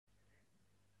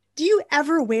Do you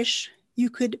ever wish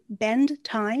you could bend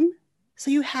time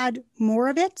so you had more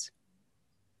of it?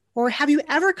 Or have you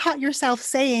ever caught yourself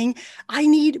saying, I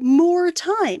need more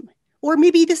time? Or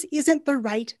maybe this isn't the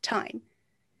right time.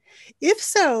 If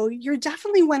so, you're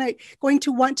definitely going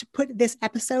to want to put this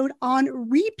episode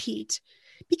on repeat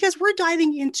because we're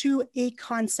diving into a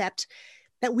concept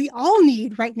that we all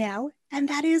need right now, and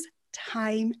that is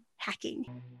time hacking.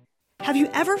 Have you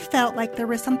ever felt like there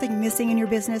was something missing in your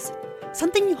business?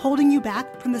 Something holding you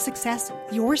back from the success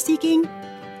you're seeking?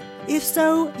 If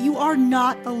so, you are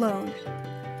not alone.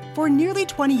 For nearly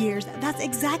 20 years, that's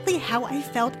exactly how I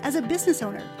felt as a business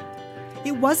owner.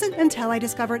 It wasn't until I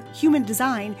discovered human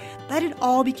design that it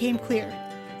all became clear.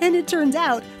 And it turns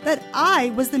out that I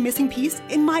was the missing piece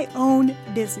in my own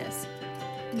business.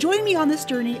 Join me on this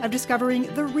journey of discovering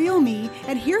the real me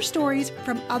and hear stories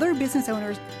from other business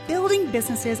owners building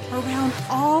businesses around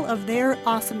all of their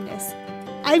awesomeness.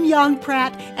 I'm Yang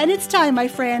Pratt, and it's time, my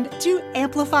friend, to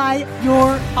amplify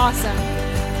your awesome.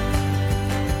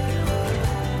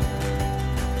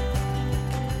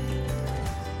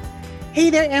 Hey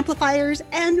there, amplifiers,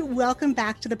 and welcome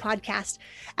back to the podcast.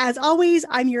 As always,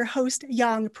 I'm your host,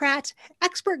 Yang Pratt,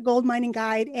 expert gold mining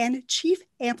guide and chief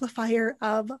amplifier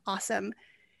of awesome.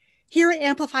 Here at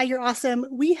Amplify Your Awesome,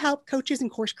 we help coaches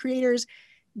and course creators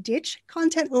ditch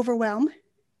content overwhelm,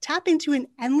 tap into an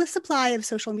endless supply of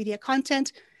social media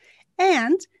content,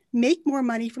 and make more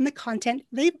money from the content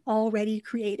they've already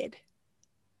created.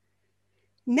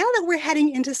 Now that we're heading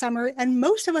into summer and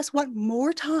most of us want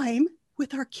more time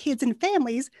with our kids and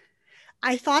families,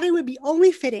 I thought it would be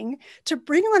only fitting to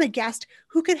bring on a guest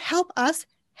who could help us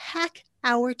hack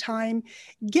our time,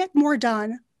 get more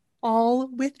done, all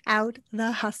without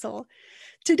the hustle.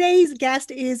 Today's guest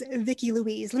is Vicki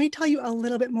Louise. Let me tell you a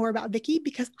little bit more about Vicki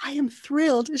because I am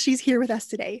thrilled she's here with us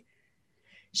today.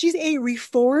 She's a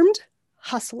reformed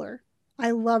hustler.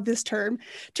 I love this term,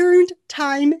 turned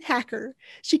time hacker.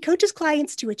 She coaches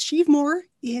clients to achieve more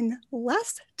in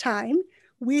less time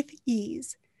with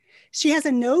ease. She has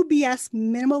a no BS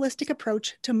minimalistic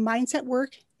approach to mindset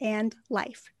work and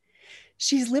life.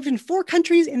 She's lived in 4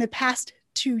 countries in the past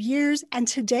 2 years, and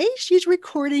today she's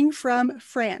recording from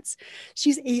France.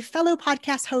 She's a fellow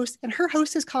podcast host, and her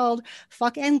host is called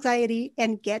Fuck Anxiety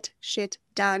and Get Shit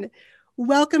Done.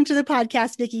 Welcome to the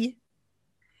podcast, Vicki.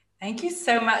 Thank you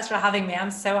so much for having me.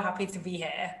 I'm so happy to be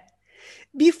here.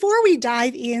 Before we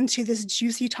dive into this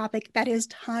juicy topic that is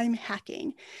time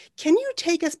hacking, can you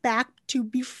take us back to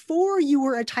before you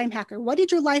were a time hacker? What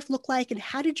did your life look like, and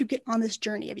how did you get on this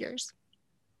journey of yours?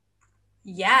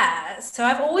 Yeah, so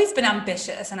I've always been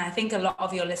ambitious, and I think a lot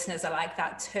of your listeners are like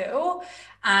that too.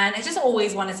 And I just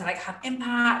always wanted to have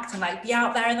impact and be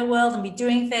out there in the world and be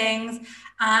doing things.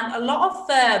 And a lot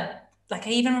of I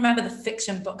even remember the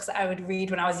fiction books that I would read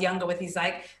when I was younger with these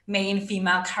main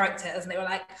female characters, and they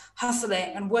were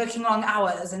hustling and working long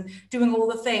hours and doing all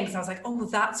the things. And I was like, oh,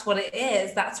 that's what it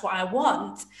is. That's what I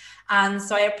want. And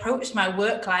so I approached my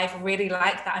work life really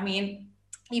like that. I mean,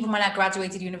 even when I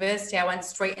graduated university, I went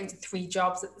straight into 3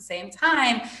 jobs at the same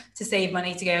time to save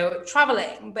money to go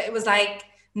traveling. But it was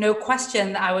no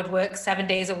question that I would work 7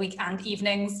 days a week and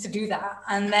evenings to do that.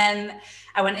 And then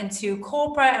I went into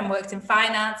corporate and worked in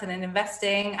finance and in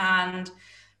investing. And,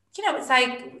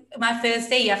 it's my first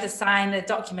day, you have to sign a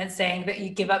document saying that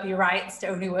you give up your rights to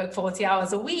only work 40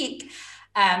 hours a week.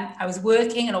 I was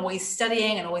working and always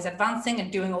studying and always advancing and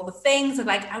doing all the things.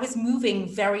 And I was moving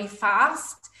very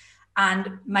fast.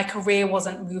 And my career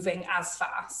wasn't moving as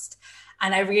fast.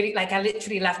 And I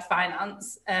literally left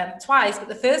finance twice. But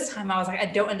the first time I was I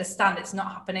don't understand. It's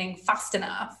not happening fast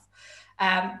enough.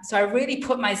 So I really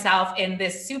put myself in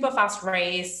this super fast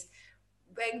race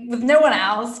with no one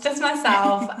else, just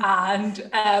myself, and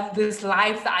this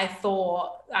life that I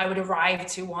thought I would arrive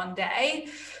to one day.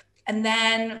 And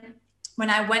then when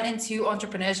I went into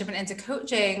entrepreneurship and into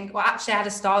coaching, well, actually I had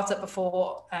a startup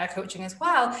before coaching as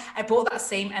well. I brought that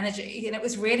same energy, and it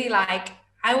was really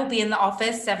I will be in the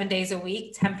office 7 days a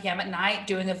week, 10 p.m. at night,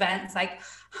 doing events,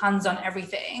 hands on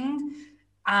everything.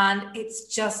 And it's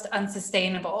just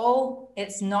unsustainable.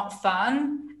 It's not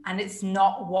fun. And it's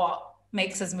not what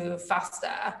makes us move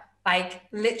faster.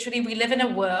 Literally, we live in a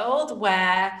world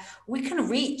where we can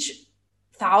reach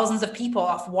thousands of people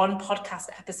off one podcast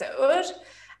episode.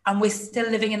 And we're still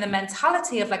living in the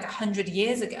mentality of 100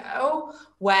 years ago,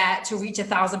 where to reach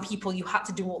 1,000 people, you had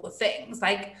to do all the things.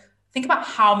 Think about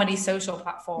how many social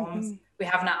platforms we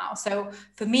have now. So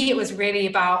for me, it was really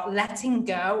about letting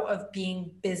go of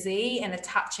being busy and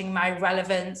attaching my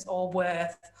relevance or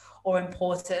worth or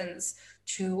importance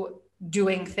to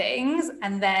doing things.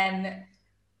 And then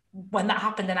when that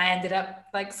happened and I ended up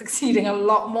succeeding a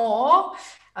lot more,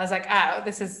 I was like, oh,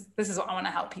 this is what I want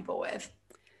to help people with.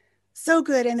 So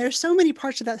good. And there's so many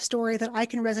parts of that story that I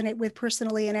can resonate with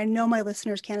personally. And I know my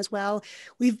listeners can as well.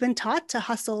 We've been taught to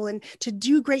hustle and to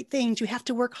do great things. You have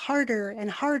to work harder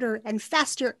and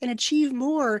faster and achieve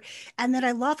more. And then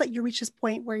I love that you reached this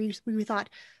point where we thought,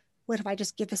 what if I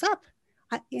just give this up?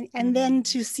 And then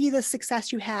to see the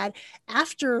success you had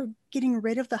after getting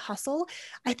rid of the hustle,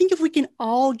 I think if we can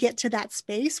all get to that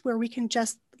space where we can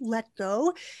just let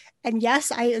go. And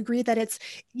yes, I agree that it's,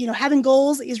 having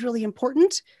goals is really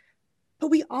important, but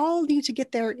we all need to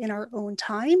get there in our own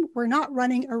time. We're not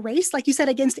running a race, like you said,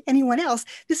 against anyone else.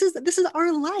 This is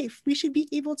our life. We should be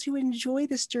able to enjoy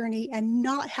this journey and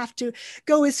not have to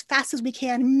go as fast as we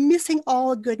can, missing all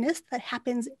the goodness that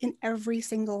happens in every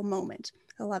single moment.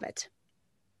 I love it.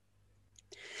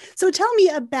 So tell me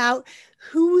about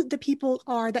who the people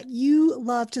are that you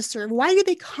love to serve. Why do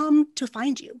they come to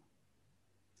find you?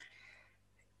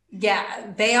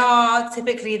 Yeah,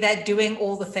 they're doing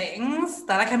all the things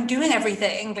that, like, I'm doing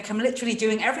everything, like I'm literally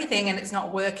doing everything and it's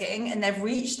not working. And they've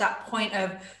reached that point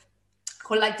of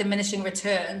called like diminishing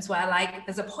returns, where like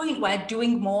there's a point where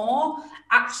doing more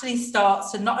actually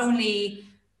starts to not only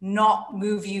not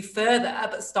move you further,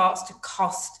 but starts to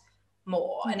cost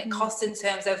more. Mm-hmm. And it costs in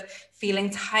terms of feeling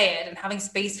tired and having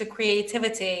space for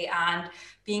creativity and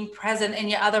being present in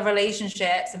your other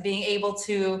relationships and being able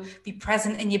to be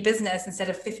present in your business instead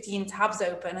of 15 tabs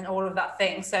open and all of that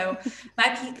thing. So my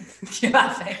people, you're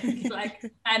laughing,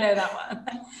 like, I know that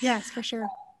one. Yes, for sure.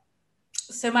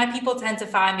 So my people tend to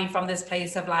find me from this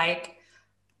place of like,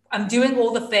 I'm doing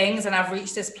all the things and I've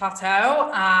reached this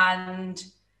plateau, and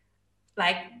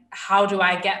like, how do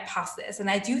I get past this? And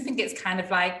I do think it's kind of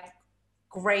like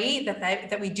great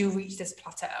that we do reach this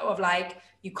plateau of like,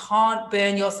 you can't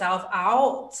burn yourself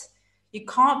out. You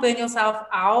can't burn yourself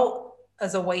out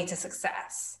as a way to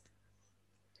success.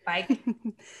 Like,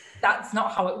 that's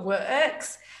not how it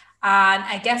works. And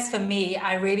I guess for me,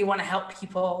 I really want to help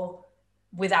people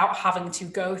without having to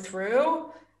go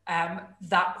through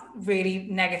that really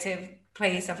negative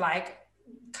place of like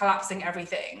collapsing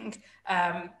everything.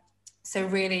 So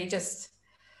really just,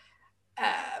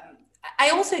 I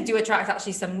also do attract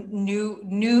actually some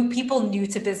new people new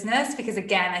to business, because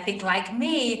again, I think like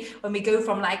me, when we go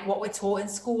from like what we're taught in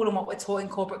school and what we're taught in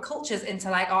corporate cultures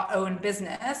into like our own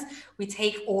business, we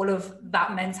take all of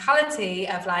that mentality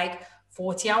of like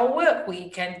 40-hour work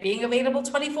week and being available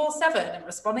 24/7 and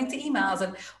responding to emails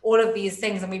and all of these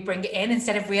things, and we bring it in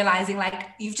instead of realizing like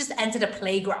you've just entered a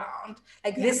playground.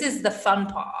 Like, yeah, this is the fun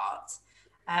part.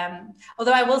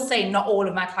 Although I will say not all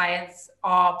of my clients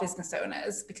are business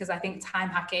owners, because I think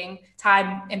time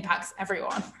impacts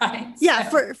everyone, right? Yeah,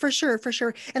 for sure.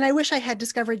 And I wish I had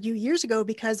discovered you years ago,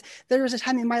 because there was a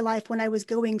time in my life when I was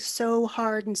going so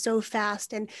hard and so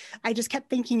fast, and I just kept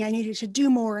thinking I needed to do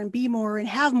more and be more and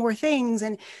have more things.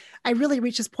 And I really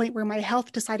reached this point where my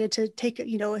health decided to take,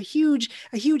 a huge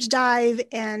dive.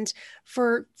 And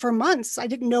for months, I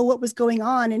didn't know what was going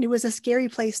on, and it was a scary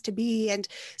place to be. And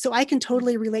so I can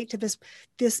totally relate to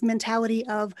this mentality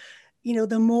of,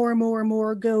 the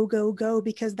more, go,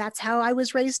 because that's how I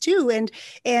was raised too.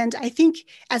 And I think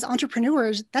as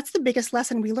entrepreneurs, that's the biggest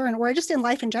lesson we learn, or just in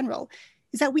life in general,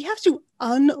 is that we have to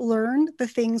unlearn the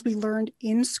things we learned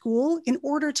in school in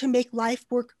order to make life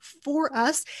work for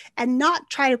us, and not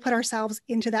try to put ourselves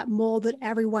into that mold that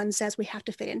everyone says we have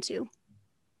to fit into.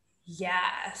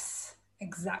 Yes,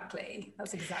 exactly.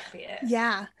 That's exactly it.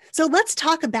 Yeah. So let's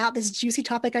talk about this juicy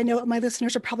topic. I know my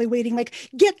listeners are probably waiting, like,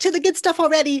 get to the good stuff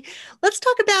already. Let's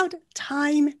talk about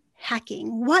time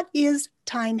hacking. What is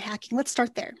time hacking? Let's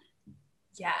start there.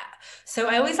 Yeah. So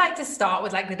I always like to start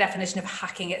with like the definition of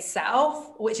hacking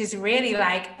itself, which is really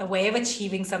like a way of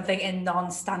achieving something in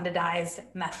non-standardized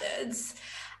methods.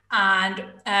 And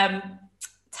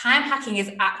time hacking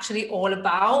is actually all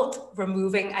about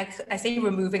removing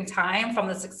time from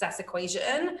the success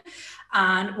equation.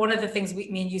 And one of the things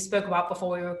me and you spoke about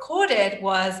before we recorded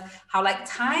was how like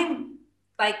time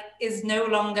like is no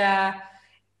longer,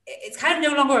 it's kind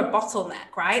of no longer a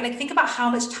bottleneck, right? Like, think about how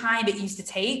much time it used to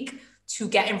take to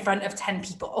get in front of 10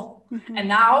 people. Mm-hmm. And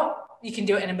now you can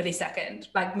do it in a millisecond.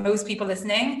 Like, most people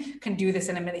listening can do this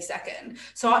in a millisecond.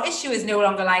 So our issue is no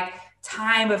longer like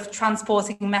time of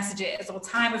transporting messages or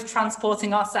time of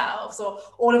transporting ourselves or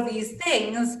all of these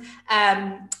things.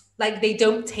 Like, they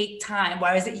don't take time,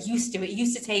 whereas it used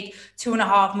to take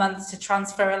 2.5 months to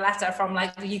transfer a letter from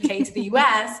like the UK to the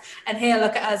US. And here,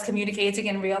 look at us communicating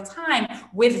in real time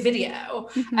with video.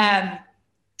 Mm-hmm.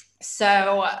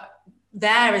 So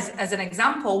there as an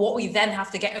example, what we then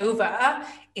have to get over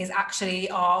is actually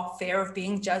our fear of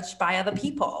being judged by other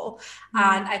people.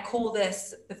 And I call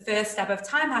this the first step of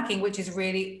time hacking, which is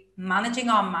really managing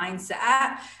our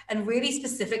mindset and really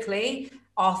specifically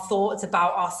our thoughts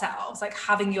about ourselves, like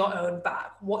having your own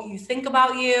back, what you think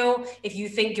about you. If you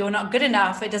think you're not good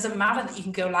enough, it doesn't matter that you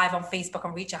can go live on Facebook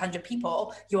and reach 100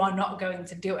 people. You are not going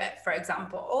to do it, for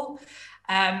example.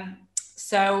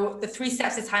 So the 3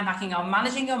 steps to time hacking are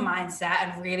managing your mindset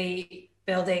and really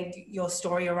building your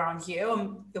story around you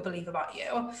and your belief about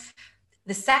you.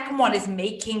 The second one is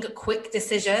making quick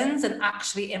decisions and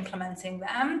actually implementing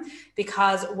them,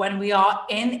 because when we are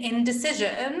in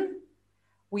indecision,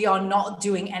 we are not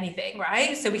doing anything,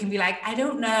 right? So we can be like, I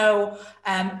don't know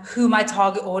who my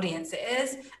target audience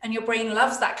is. And your brain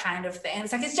loves that kind of thing.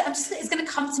 It's like, it's going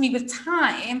to come to me with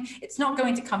time. It's not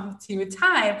going to come to you with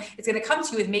time. It's going to come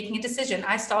to you with making a decision.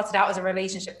 I started out as a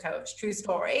relationship coach, true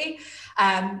story.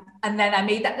 And then I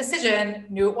made that decision,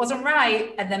 knew it wasn't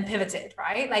right, and then pivoted,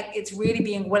 right? Like, it's really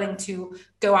being willing to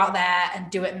go out there and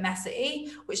do it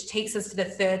messy, which takes us to the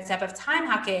third step of time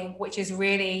hacking, which is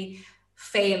really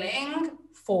failing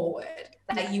forward.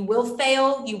 Like, you will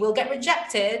fail, you will get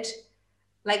rejected,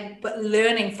 like, but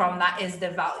learning from that is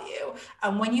the value.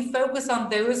 And when you focus on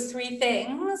those 3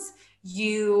 things,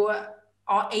 you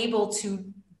are able to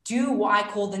do what I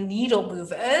call the needle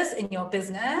movers in your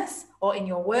business or in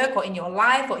your work or in your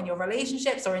life or in your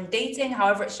relationships or in dating,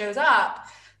 however it shows up,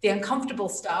 the uncomfortable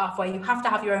stuff where you have to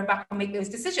have your own back and make those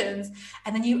decisions.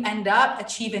 And then you end up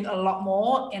achieving a lot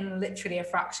more in literally a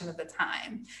fraction of the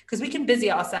time, because we can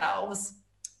busy ourselves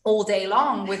all day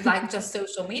long with like just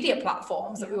social media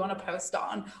platforms that we want to post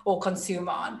on or consume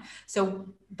on. So,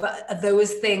 but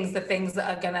those things, the things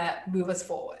that are going to move us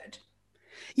forward.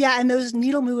 Yeah. And those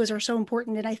needle movers are so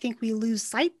important. And I think we lose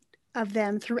sight of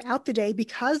them throughout the day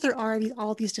because there are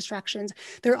all these distractions.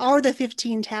 There are the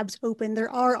 15 tabs open. There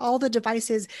are all the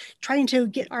devices trying to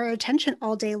get our attention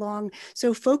all day long.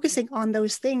 So focusing on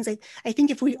those things, I think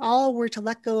if we all were to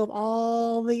let go of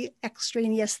all the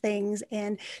extraneous things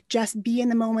and just be in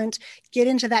the moment, get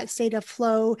into that state of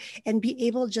flow and be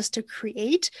able just to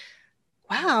create,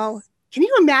 wow. Can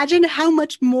you imagine how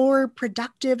much more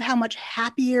productive, how much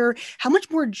happier, how much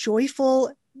more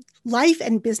joyful life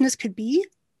and business could be?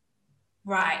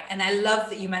 Right. And I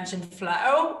love that you mentioned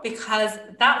flow, because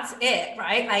that's it,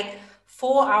 right? Like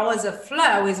 4 hours of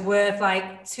flow is worth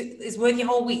your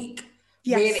whole week.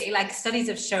 Yes. Really, like studies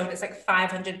have shown it's like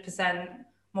 500%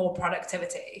 more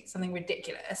productivity, something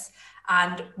ridiculous.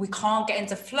 And we can't get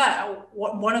into flow.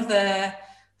 One of the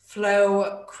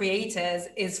flow creators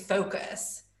is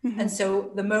focus. Mm-hmm. And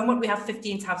so the moment we have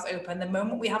 15 tabs open, the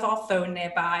moment we have our phone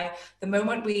nearby, the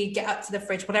moment we get up to the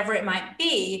fridge, whatever it might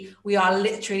be, we are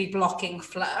literally blocking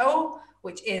flow,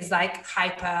 which is like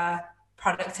hyper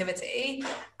productivity.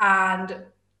 And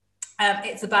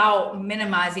it's about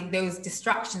minimizing those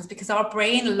distractions, because our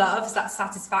brain loves that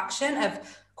satisfaction of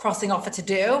crossing off a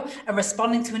to-do, and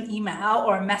responding to an email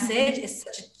or a message is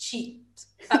such a cheap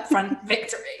upfront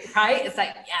victory, right? It's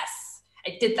like, yes,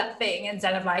 I did that thing,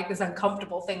 instead of like this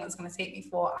uncomfortable thing that's going to take me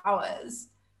 4 hours.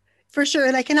 For sure.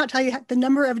 And I cannot tell you the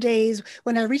number of days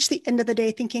when I reached the end of the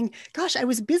day thinking, gosh, I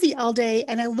was busy all day.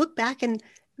 And I look back and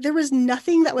there was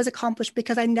nothing that was accomplished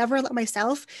because I never let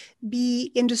myself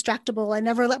be indistractable. I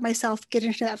never let myself get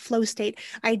into that flow state.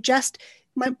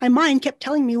 My mind kept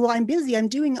telling me, well, I'm busy, I'm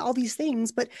doing all these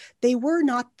things, but they were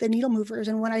not the needle movers.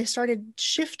 And when I started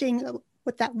shifting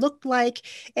what that looked like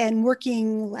and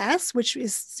working less, which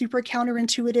is super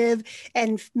counterintuitive,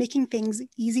 and making things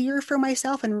easier for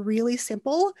myself and really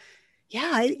simple.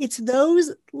 Yeah, it's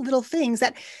those little things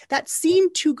that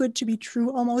seem too good to be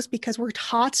true, almost, because we're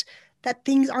taught that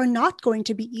things are not going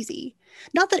to be easy.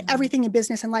 Not that everything in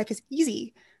business and life is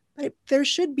easy, but there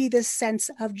should be this sense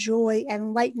of joy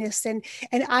and lightness. And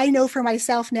I know for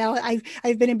myself now,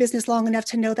 I've been in business long enough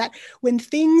to know that when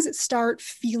things start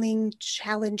feeling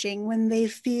challenging, when they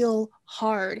feel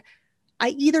hard,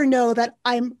 I either know that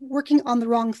I'm working on the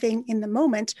wrong thing in the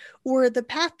moment, or the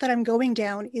path that I'm going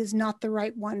down is not the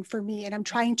right one for me. And I'm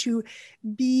trying to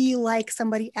be like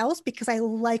somebody else because I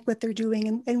like what they're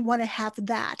doing and want to have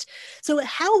that. So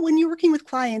when you're working with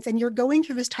clients and you're going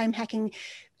through this time hacking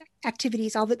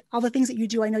activities, all the things that you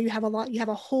do, I know you have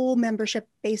a whole membership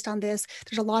based on this.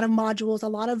 There's a lot of modules, a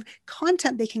lot of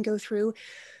content they can go through.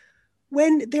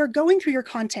 When they're going through your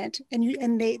content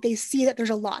and they see that there's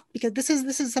a lot, because this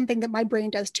is something that my brain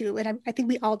does too, and I think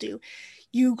we all do.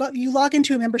 You log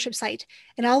into a membership site,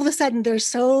 and all of a sudden there's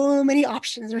so many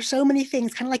options, there's so many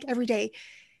things, kind of like every day,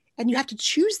 and you have to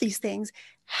choose these things.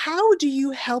 How do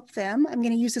you help them? I'm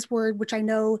going to use this word, which I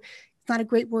know it's not a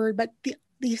great word, but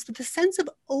the sense of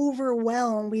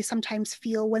overwhelm we sometimes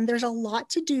feel when there's a lot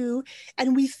to do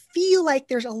and we feel like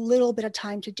there's a little bit of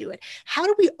time to do it. How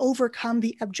do we overcome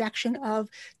the objection of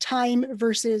time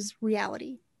versus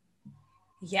reality?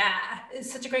 Yeah,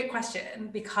 it's such a great question,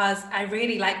 because I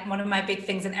really like, one of my big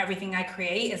things in everything I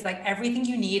create is like everything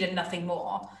you need and nothing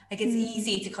more. Like it's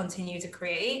easy to continue to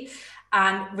create.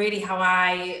 And really how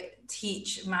I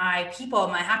teach my people,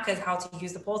 my hackers, how to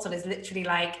use the portal is literally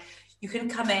like, you can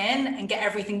come in and get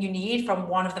everything you need from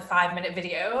one of the 5-minute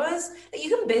videos.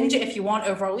 You can binge it if you want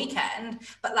over a weekend,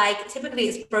 but like typically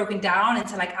it's broken down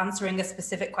into like answering a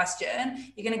specific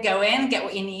question. You're gonna go in, get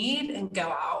what you need, and go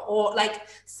out. Or like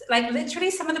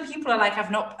literally, some of the people are like, I've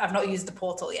not used the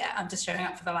portal yet. I'm just showing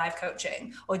up for the live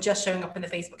coaching, or just showing up in the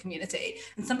Facebook community.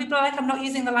 And some people are like, I'm not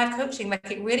using the live coaching.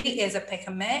 Like it really is a pick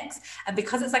and mix. And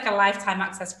because it's like a lifetime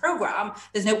access program,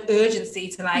 there's no urgency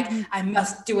to like, I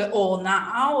must do it all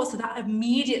now. So that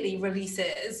immediately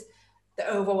releases the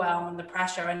overwhelm and the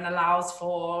pressure and allows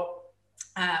for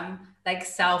like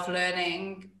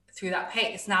self-learning through that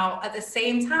pace. Now, at the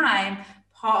same time,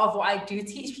 part of what I do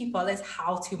teach people is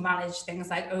how to manage things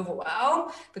like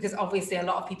overwhelm, because obviously a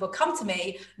lot of people come to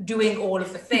me doing all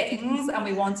of the things and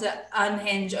we want to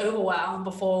unhinge overwhelm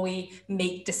before we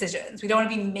make decisions. We don't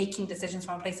want to be making decisions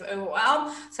from a place of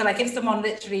overwhelm. So like if someone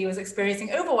literally was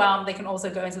experiencing overwhelm, they can also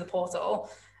go into the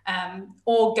portal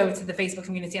or go to the Facebook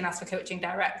community and ask for coaching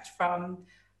direct from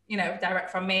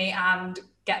me, and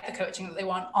get the coaching that they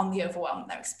want on the overwhelm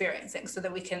they're experiencing, so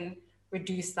that we can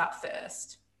reduce that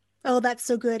first. Oh, that's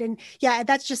so good. And yeah,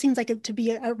 that just seems like to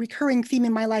be a recurring theme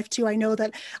in my life too. I know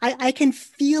that I can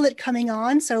feel it coming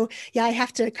on. So yeah, I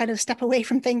have to kind of step away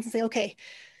from things and say, okay,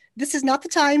 this is not the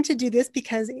time to do this,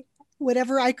 because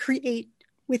whatever I create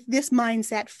with this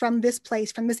mindset from this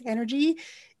place, from this energy,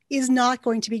 is not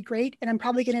going to be great. And I'm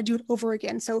probably going to do it over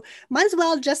again. So might as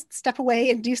well just step away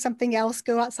and do something else,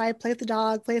 go outside, play with the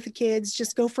dog, play with the kids,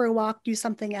 just go for a walk, do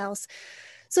something else.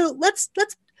 So let's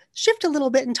shift a little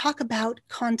bit and talk about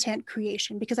content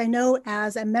creation, because I know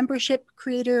as a membership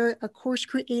creator, a course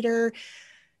creator,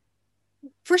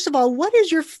 first of all, what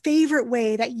is your favorite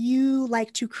way that you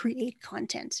like to create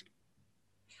content?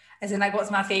 As in like,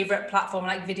 what's my favorite platform,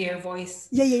 like video, voice?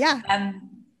 Yeah.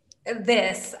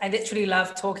 I literally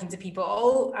love talking to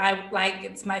people.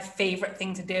 It's my favorite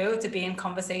thing to do, to be in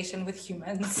conversation with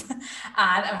humans. And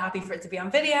I'm happy for it to be on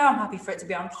video. I'm happy for it to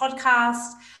be on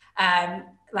podcast.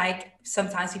 Like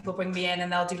sometimes people bring me in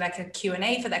and they'll do like a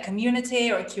Q&A for their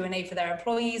community, or a Q&A for their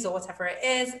employees, or whatever it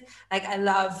is. Like I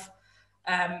love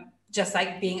just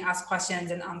like being asked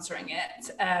questions and answering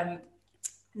it.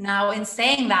 Now, in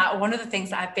saying that, one of the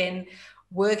things that I've been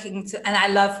working to, and I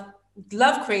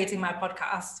love creating my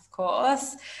podcast, of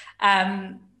course.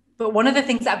 But one of the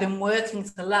things that I've been working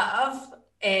to love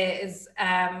is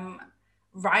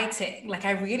writing. Like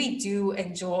I really do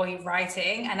enjoy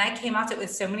writing. And I came at it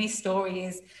with so many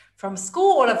stories from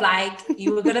school of like,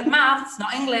 you were good at maths,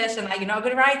 not English, and like, you're not a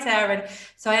good writer. And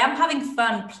so I am having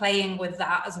fun playing with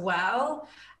that as well.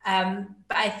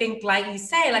 But I think, like you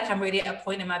say, like I'm really at a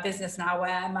point in my business now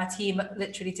where my team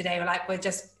literally today were like, we're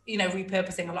just,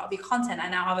 repurposing a lot of your content. I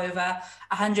now have over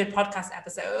 100 podcast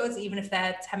episodes, even if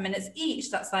they're 10 minutes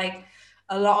each. That's like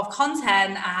a lot of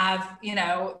content. I have,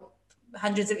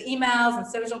 hundreds of emails and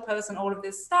social posts and all of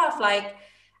this stuff. Like,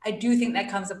 I do think there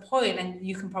comes a point, and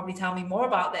you can probably tell me more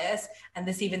about this, and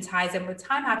this even ties in with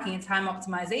time hacking and time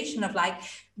optimization, of like,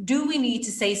 do we need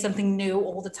to say something new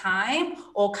all the time?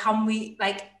 Or can we,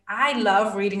 like, I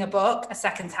love reading a book a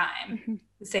second time,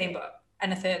 the same book,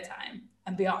 and a third time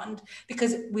and beyond,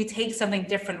 because we take something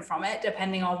different from it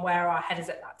depending on where our head is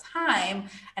at that time.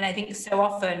 And I think so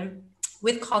often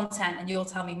with content, and you'll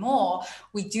tell me more,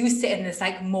 we do sit in this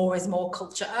like more is more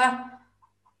culture,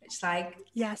 which like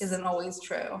isn't always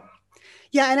true.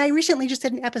 Yeah, and I recently just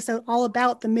did an episode all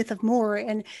about the myth of more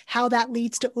and how that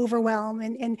leads to overwhelm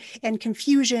and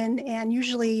confusion, and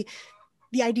usually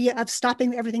the idea of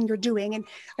stopping everything you're doing. And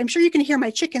I'm sure you can hear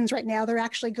my chickens right now. They're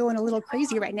actually going a little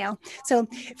crazy right now. So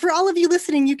for all of you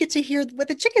listening, you get to hear what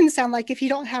the chickens sound like if you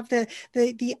don't have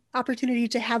the opportunity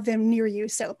to have them near you.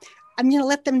 So I'm going to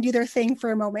let them do their thing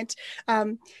for a moment.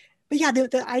 But yeah,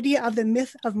 the idea of the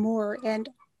myth of more, and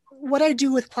what I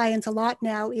do with clients a lot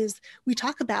now is we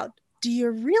talk about, do you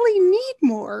really need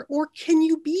more? Or can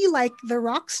you be like the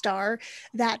rock star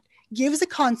that gives a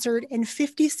concert in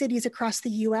 50 cities across the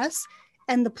US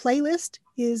and the playlist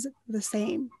is the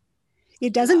same?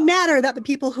 It doesn't matter that the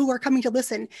people who are coming to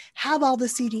listen have all the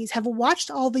CDs, have watched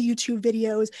all the YouTube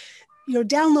videos,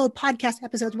 download podcast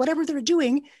episodes, whatever they're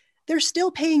doing, they're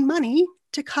still paying money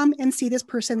to come and see this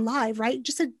person live, right?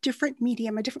 Just a different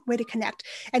medium, a different way to connect.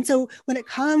 And so when it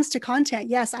comes to content,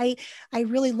 yes, I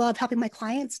really love helping my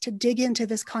clients to dig into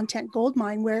this content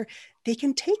goldmine where they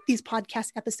can take these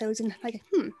podcast episodes and like,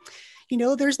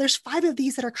 there's 5 of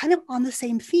these that are kind of on the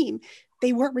same theme.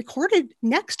 They weren't recorded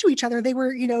next to each other. They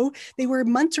were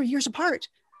months or years apart.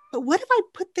 But what if I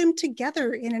put them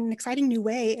together in an exciting new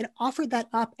way and offered that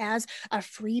up as a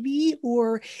freebie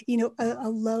or, a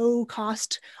low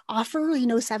cost offer, $7,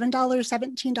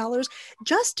 $17,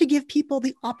 just to give people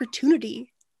the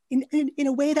opportunity in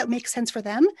a way that makes sense for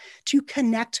them to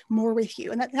connect more with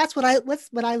you. And that's what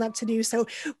I love to do. So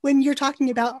when you're talking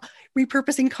about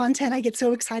repurposing content, I get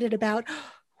so excited about,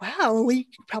 wow, we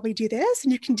could probably do this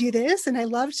and you can do this. And I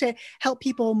love to help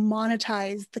people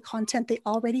monetize the content they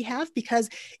already have, because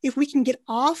if we can get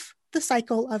off the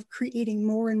cycle of creating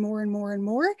more and more and more and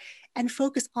more and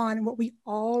focus on what we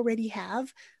already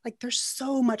have, like there's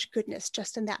so much goodness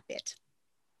just in that bit.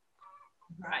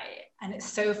 Right. And it's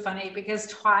so funny because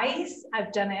twice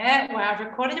I've done it where I've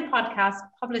recorded a podcast,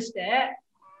 published it,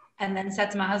 and then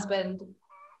said to my husband,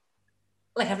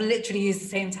 like I've literally used the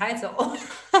same title,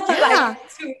 like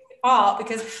 2 weeks apart,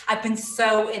 because I've been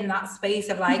so in that space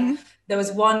of like, there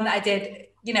was one that I did,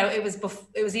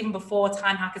 it was even before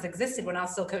Time Hackers existed, when I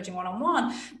was still coaching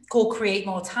one-on-one, called Create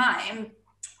More Time.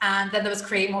 And then there was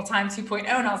Create More Time 2.0.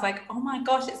 And I was like, oh my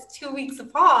gosh, it's 2 weeks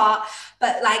apart.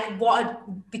 But like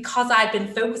because I'd been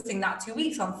focusing that 2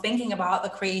 weeks on thinking about the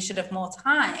creation of more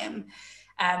time,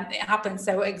 it happened.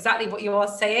 So exactly what you are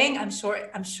saying, I'm sure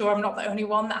I'm not the only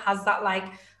one that has that like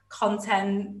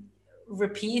content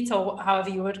repeat, or however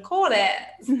you would call it.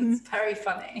 It's very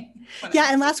funny. Yeah.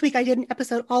 And last week I did an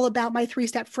episode all about my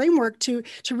 3-step framework to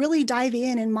really dive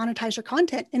in and monetize your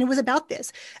content. And it was about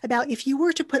this, about if you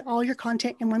were to put all your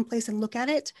content in one place and look at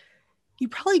it,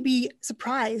 you'd probably be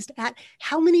surprised at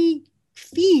how many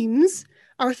themes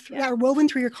are woven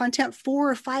through your content,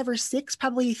 4 or 5 or 6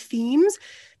 probably themes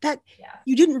that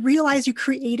you didn't realize you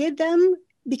created them.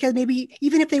 Because maybe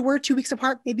even if they were 2 weeks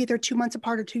apart, maybe they're 2 months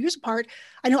apart or 2 years apart.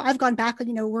 I know I've gone back,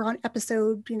 we're on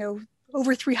episode,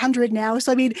 over 300 now.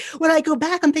 So, I mean, when I go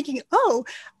back, I'm thinking, oh,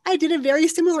 I did a very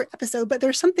similar episode, but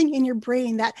there's something in your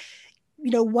brain that,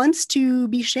 wants to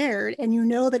be shared, and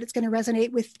that it's going to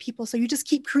resonate with people. So you just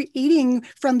keep creating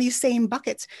from these same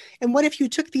buckets. And what if you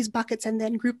took these buckets and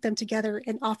then grouped them together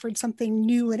and offered something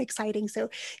new and exciting? So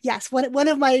yes, one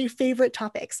of my favorite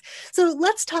topics. So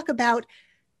let's talk about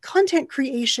content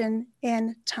creation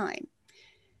and time.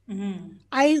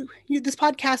 This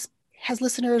podcast has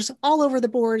listeners all over the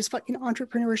board in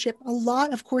entrepreneurship, a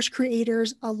lot of course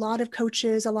creators, a lot of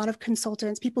coaches, a lot of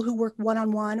consultants, people who work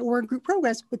one-on-one or in group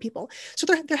programs with people. So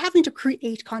they're having to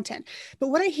create content. But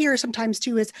what I hear sometimes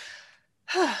too is,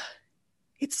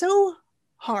 it's so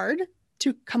hard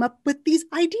to come up with these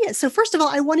ideas. So first of all,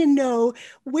 I want to know,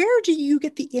 where do you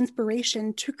get the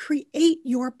inspiration to create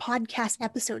your podcast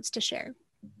episodes to share?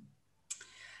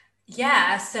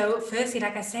 Yeah. So firstly,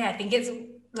 like I say, I think it's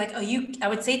like, I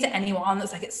would say to anyone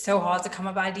that's like, it's so hard to come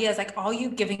up with ideas, like, are you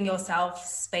giving yourself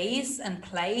space and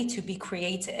play to be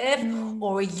creative?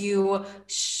 Or are you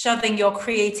shoving your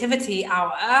creativity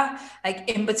out, like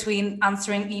in between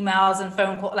answering emails and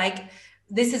phone calls? Like,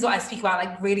 this is what I speak about,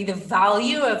 like really the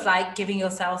value of like giving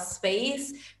yourself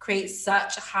space creates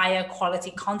such higher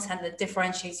quality content that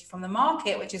differentiates you from the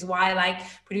market, which is why like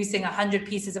producing 100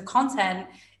 pieces of content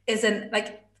isn't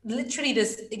like, literally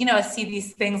just, I see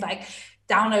these things like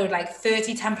download like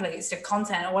 30 templates to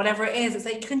content or whatever it is. It's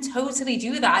like, you can totally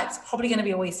do that. It's probably going to be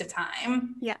a waste of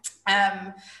time. Yeah.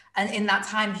 And in that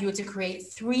time, if you were to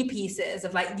create 3 pieces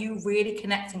of like you really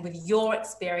connecting with your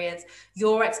experience,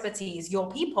 your expertise,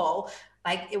 your people,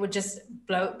 like it would just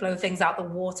blow things out the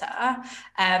water.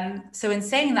 So in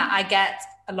saying that, I get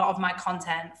a lot of my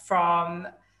content from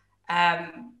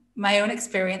my own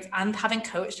experience and having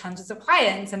coached hundreds of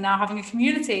clients and now having a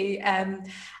community. And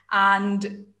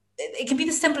it can be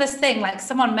the simplest thing. Like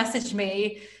someone messaged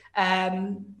me,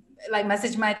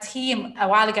 messaged my team a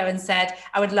while ago and said,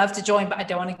 I would love to join, but I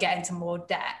don't want to get into more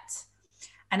debt.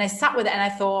 And I sat with it and I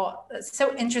thought, that's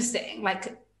so interesting.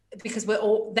 Like, because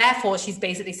therefore she's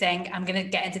basically saying, I'm going to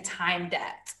get into time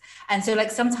debt. And so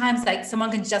like sometimes like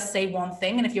someone can just say one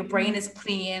thing, and if your brain is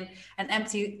clean and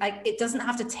empty, like it doesn't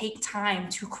have to take time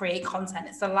to create content.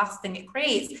 It's the last thing it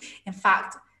creates. In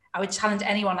fact, I would challenge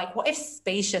anyone, like, what if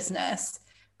spaciousness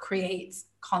creates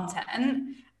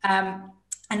content? And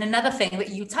another thing that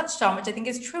you touched on, which I think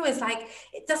is true, is like,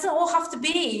 it doesn't all have to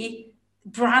be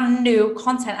brand new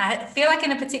content. I feel like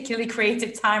in a particularly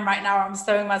creative time right now, I'm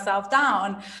slowing myself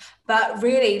down. But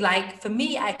really, like for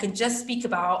me, I can just speak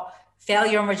about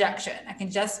failure and rejection. I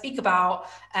can just speak about,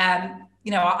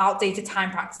 our outdated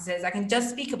time practices. I can just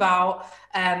speak about,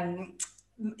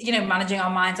 managing our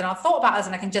minds and our thought patterns,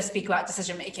 and I can just speak about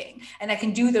decision making. And I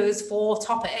can do those 4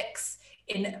 topics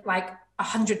in like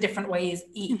 100 different ways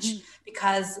each,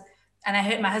 because, and I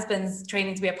heard my husband's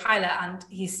training to be a pilot and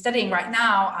he's studying right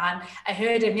now. And I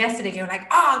heard him yesterday go like,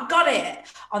 got it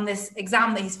on this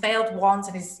exam that he's failed once.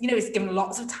 And he's given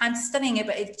lots of time to studying it,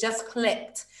 but it just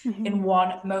clicked in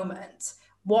one moment.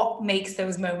 What makes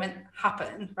those moments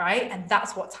happen, right? And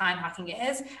that's what time hacking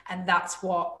is. And that's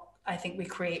what I think we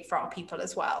create for our people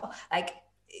as well. Like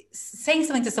saying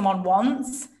something to someone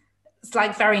once, it's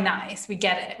like very nice. We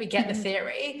get it. We get the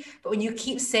theory. But when you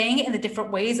keep saying it in the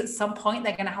different ways, at some point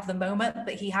they're going to have the moment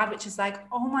that he had, which is like,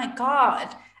 oh my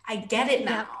God, I get it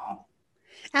now. Yeah.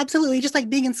 Absolutely. Just like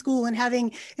being in school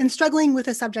and struggling with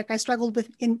a subject. I struggled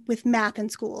with math in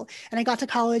school, and I got to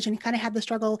college and kind of had the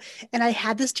struggle, and I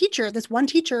had this one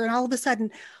teacher, and all of a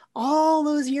sudden all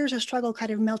those years of struggle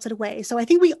kind of melted away. So I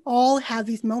think we all have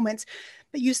these moments,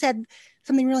 but you said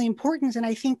something really important. And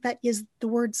I think that is the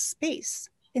word space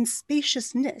and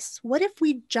spaciousness. What if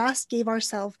we just gave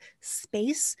ourselves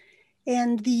space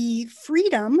and the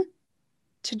freedom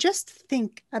to just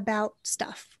think about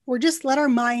stuff, or just let our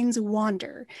minds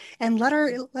wander and let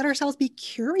ourselves be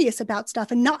curious about stuff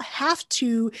and not have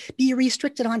to be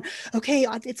restricted on, okay,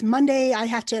 it's Monday, I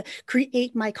have to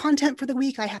create my content for the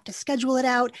week, I have to schedule it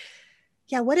out.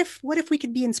 Yeah, what if we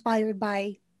could be inspired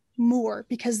by more,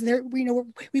 because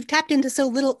we've tapped into so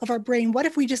little of our brain. What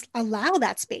if we just allow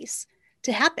that space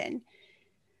to happen?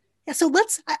 Yeah, so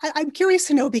I'm curious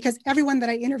to know, because everyone that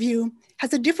I interview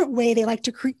has a different way they like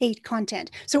to create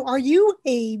content. So are you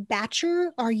a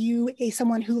batcher? Are you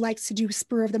someone who likes to do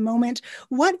spur of the moment?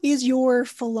 What is your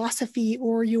philosophy,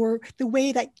 or the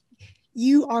way that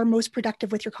you are most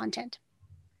productive with your content?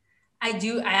 I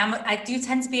do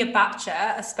tend to be a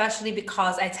batcher, especially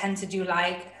because I tend to do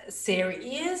like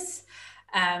series.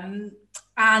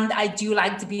 And I do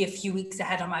like to be a few weeks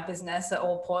ahead on my business at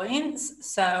all points.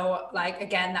 So like,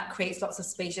 again, that creates lots of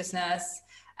spaciousness,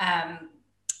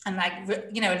 and like,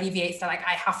 alleviates that, like,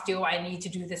 I need to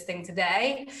do this thing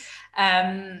today.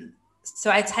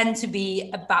 So I tend to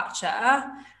be a batcher.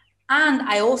 And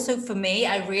I also, for me,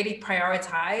 I really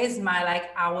prioritize my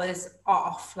like hours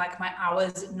off, like my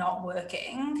hours not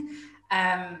working.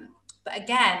 But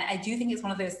again, I do think it's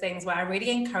one of those things where I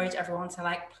really encourage everyone to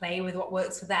like play with what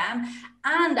works for them.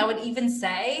 And I would even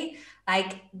say,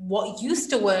 like, what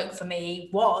used to work for me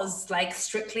was like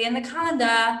strictly in the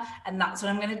calendar, and that's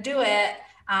when I'm going to do it.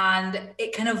 And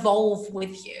it can evolve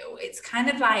with you. It's kind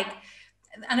of like,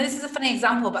 I know this is a funny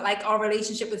example, but like our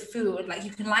relationship with food, like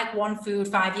you can like one food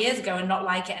 5 years ago and not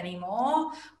like it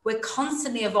anymore. We're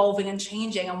constantly evolving and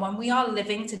changing. And when we are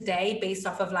living today based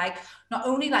off of like, not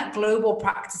only like global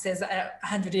practices that are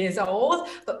 100 years old,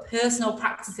 but personal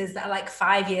practices that are like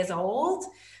 5 years old,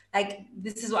 like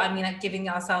this is what I mean, like giving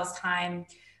ourselves time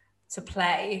to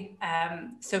play.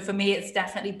 So for me, it's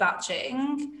definitely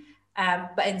batching.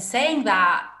 But in saying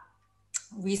that,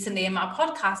 recently in my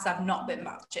podcast, I've not been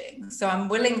batching. So I'm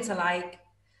willing to like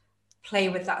play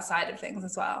with that side of things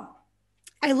as well.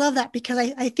 I love that, because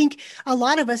I think a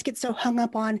lot of us get so hung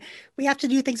up on, we have to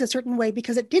do things a certain way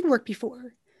because it did work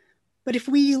before. But if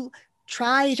we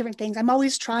try different things, I'm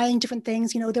always trying different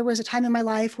things. There was a time in my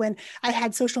life when I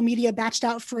had social media batched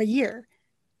out for a year,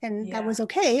 and that was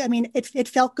okay. I mean, it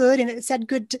felt good, and it said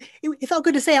good. It felt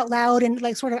good to say out loud, and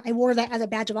like sort of, I wore that as a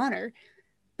badge of honor.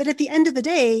 But at the end of the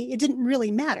day, it didn't really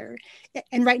matter.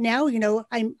 And right now,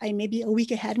 I may be a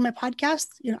week ahead in my podcast.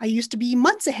 I used to be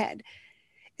months ahead.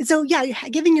 And so, yeah,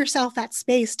 giving yourself that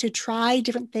space to try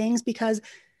different things, because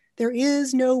there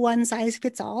is no one size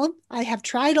fits all. I have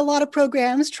tried a lot of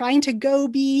programs trying to go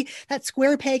be that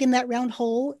square peg in that round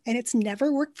hole, and it's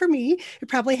never worked for me. It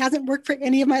probably hasn't worked for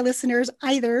any of my listeners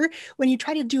either, when you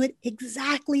try to do it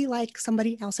exactly like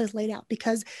somebody else has laid out,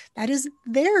 because that is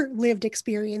their lived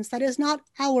experience. That is not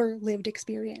our lived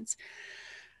experience.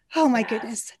 Oh my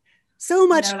goodness. So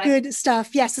much good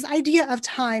stuff. Yes, this idea of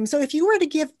time. So if you were to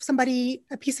give somebody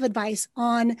a piece of advice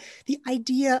on the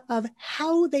idea of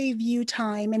how they view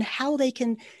time and how they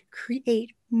can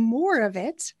create more of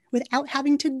it without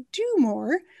having to do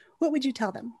more, what would you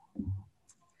tell them?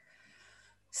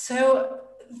 So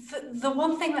the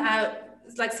one thing that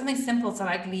like something simple to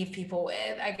like leave people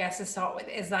with, I guess, to start with,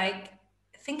 is like,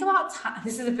 think about time.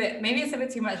 This is maybe it's a bit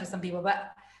too much for some people,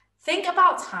 but think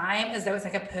about time as though it's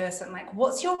like a person. Like,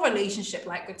 what's your relationship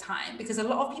like with time? Because a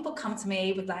lot of people come to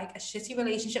me with like a shitty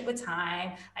relationship with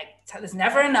time. Like, there's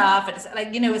never enough. It's like,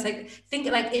 it's like,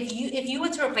 think like if you were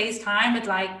to replace time with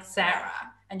like Sarah,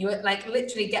 and you like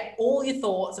literally get all your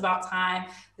thoughts about time.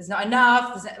 There's not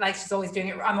enough. Like she's always doing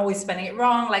it. I'm always spending it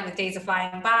wrong. Like the days are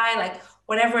flying by. Like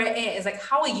whatever it is, like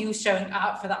how are you showing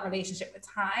up for that relationship with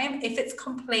time? If it's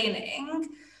complaining,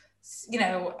 you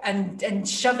know, and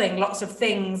shoving lots of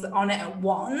things on it at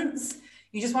once,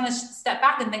 you just want to step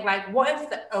back and think like, what if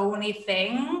the only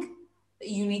thing that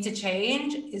you need to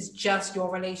change is just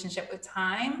your relationship with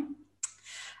time?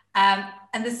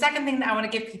 And the second thing that I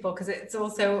want to give people, because it's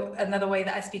also another way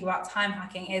that I speak about time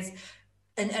hacking, is,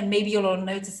 and maybe you'll all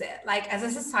notice it, like as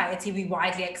a society, we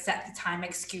widely accept the time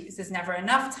excuse. There's never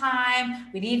enough time.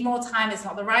 We need more time. It's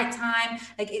not the right time.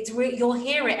 Like you'll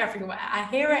hear it everywhere. I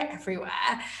hear it everywhere.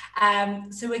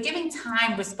 So we're giving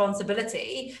time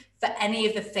responsibility for any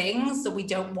of the things that we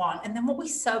don't want. And then what we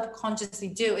subconsciously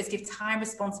do is give time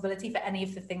responsibility for any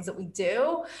of the things that we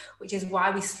do, which is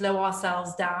why we slow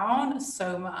ourselves down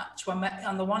so much. When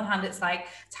on the one hand, it's like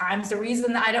time's the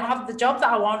reason that I don't have the job that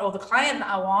I want or the client that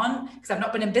I want because I've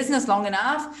not been in business long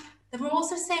enough. Then we're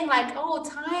also saying like, oh,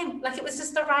 time, like it was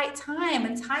just the right time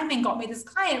and timing got me this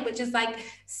client, which is like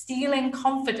stealing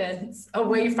confidence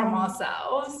away from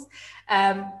ourselves.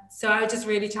 So I would just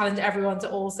really challenge everyone to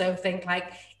also think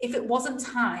like, if it wasn't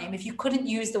time, if you couldn't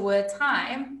use the word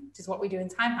time, which is what we do in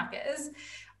Time Hackers,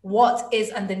 what is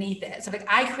underneath it? So like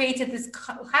I created this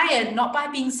client not by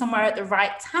being somewhere at the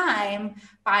right time,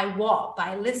 by what?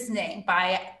 By listening,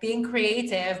 by being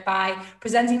creative, by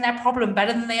presenting their problem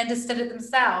better than they understood it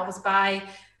themselves, by,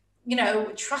 you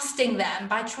know, trusting them,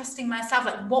 by trusting myself.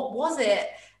 Like what was it?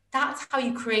 That's how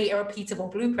you create a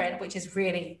repeatable blueprint, which is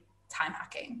really time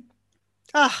hacking.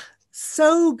 Ah,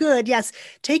 so good. Yes.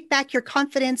 Take back your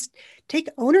confidence, take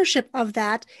ownership of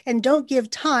that, and don't give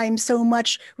time so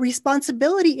much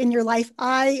responsibility in your life.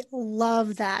 I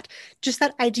love that. Just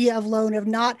that idea of loan, of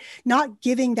not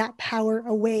giving that power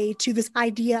away to this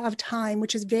idea of time,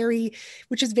 which is very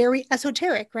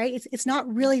esoteric, right? It's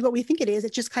not really what we think it is.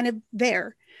 It's just kind of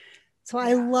there. So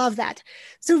I love that.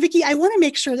 So Vicki, I want to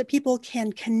make sure that people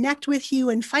can connect with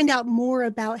you and find out more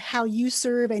about how you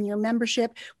serve and your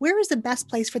membership. Where is the best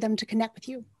place for them to connect with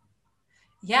you?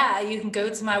 Yeah, you can go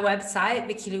to my website,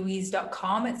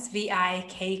 VickiLouise.com. It's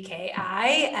VIKKILOUISE.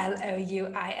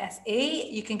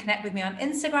 You can connect with me on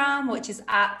Instagram, which is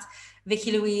at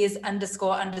VickiLouise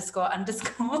 ____.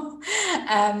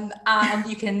 And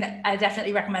you can, I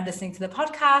definitely recommend listening to the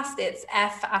podcast. It's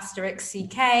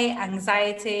F*CK,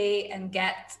 anxiety, and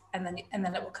get, and then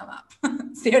it will come up.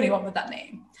 It's the only one with that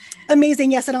name.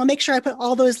 Amazing. Yes. And I'll make sure I put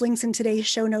all those links in today's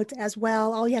show notes as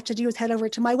well. All you have to do is head over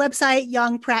to my website,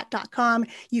 youngpratt.com.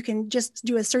 You can just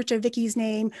do a search of Vicki's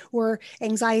name or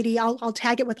anxiety. I'll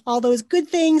tag it with all those good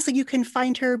things so you can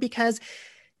find her, because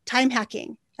time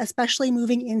hacking, especially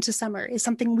moving into summer, is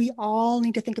something we all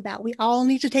need to think about. We all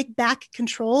need to take back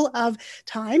control of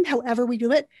time, however we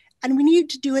do it. And we need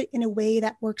to do it in a way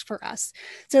that works for us.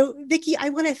 So Vicki, I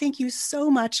want to thank you so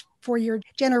much for your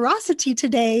generosity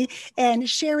today and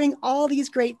sharing all these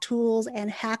great tools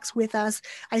and hacks with us.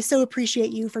 I so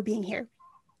appreciate you for being here.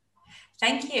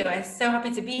 Thank you. I'm so happy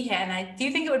to be here. And I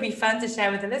do think it would be fun to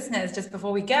share with the listeners just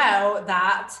before we go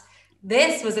that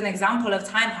this was an example of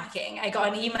time hacking. I got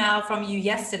an email from you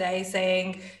yesterday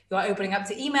saying you are opening up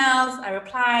to emails. I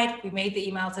replied, we made the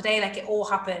email today. Like it all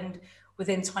happened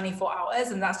within 24 hours.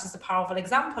 And that's just a powerful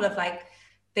example of like,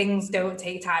 things don't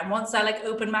take time. Once I like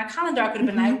opened my calendar, I could have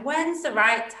been like, when's the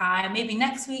right time? Maybe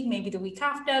next week, maybe the week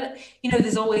after. You know,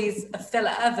 there's always a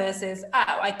filler versus,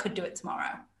 oh, I could do it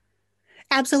tomorrow.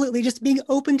 Absolutely. Just being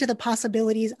open to the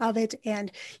possibilities of it.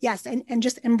 And yes, and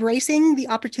just embracing the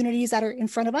opportunities that are in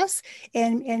front of us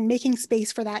and making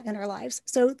space for that in our lives.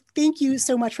 So thank you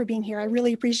so much for being here. I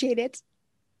really appreciate it.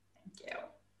 Thank you.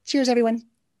 Cheers, everyone.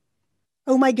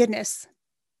 Oh my goodness.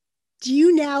 Do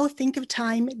you now think of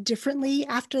time differently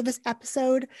after this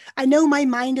episode? I know my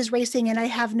mind is racing and I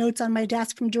have notes on my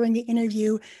desk from during the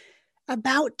interview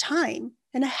about time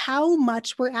and how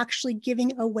much we're actually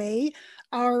giving away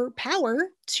our power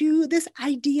to this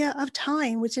idea of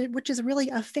time, which is really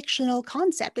a fictional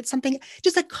concept. It's something,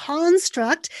 just a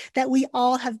construct that we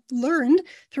all have learned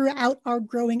throughout our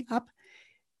growing up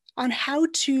on how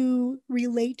to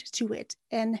relate to it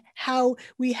and how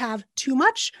we have too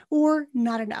much or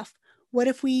not enough. What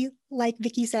if we, like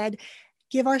Vicki said,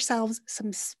 give ourselves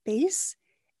some space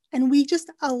and we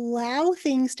just allow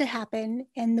things to happen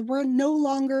and we're no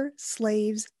longer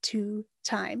slaves to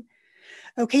time?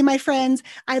 Okay, my friends,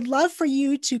 I'd love for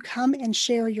you to come and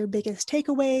share your biggest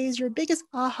takeaways, your biggest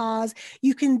ahas.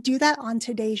 You can do that on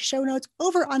today's show notes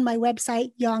over on my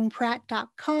website,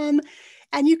 youngpratt.com.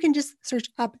 And you can just search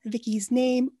up Vicky's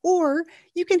name, or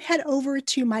you can head over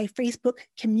to my Facebook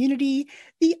community,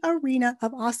 The Arena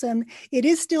of Awesome. It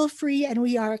is still free and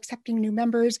we are accepting new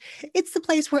members. It's the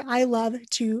place where I love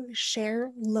to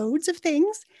share loads of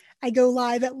things. I go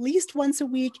live at least once a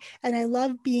week, and I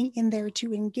love being in there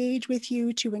to engage with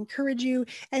you, to encourage you,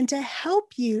 and to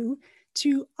help you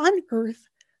to unearth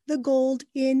the gold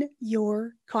in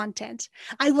your content.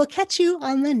 I will catch you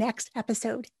on the next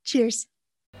episode. Cheers.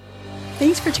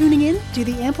 Thanks for tuning in to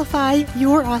the Amplify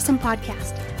Your Awesome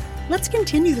podcast. Let's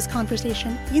continue this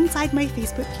conversation inside my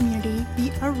Facebook community,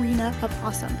 The Arena of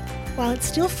Awesome, while it's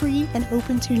still free and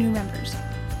open to new members.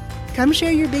 Come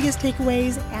share your biggest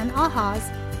takeaways and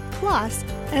ahas. Plus,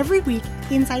 every week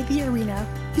inside the arena,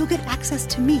 you'll get access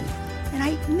to me, and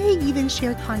I may even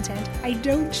share content I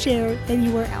don't share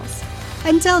anywhere else.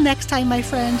 Until next time, my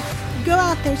friend, go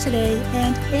out there today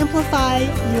and amplify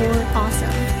your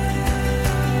awesome.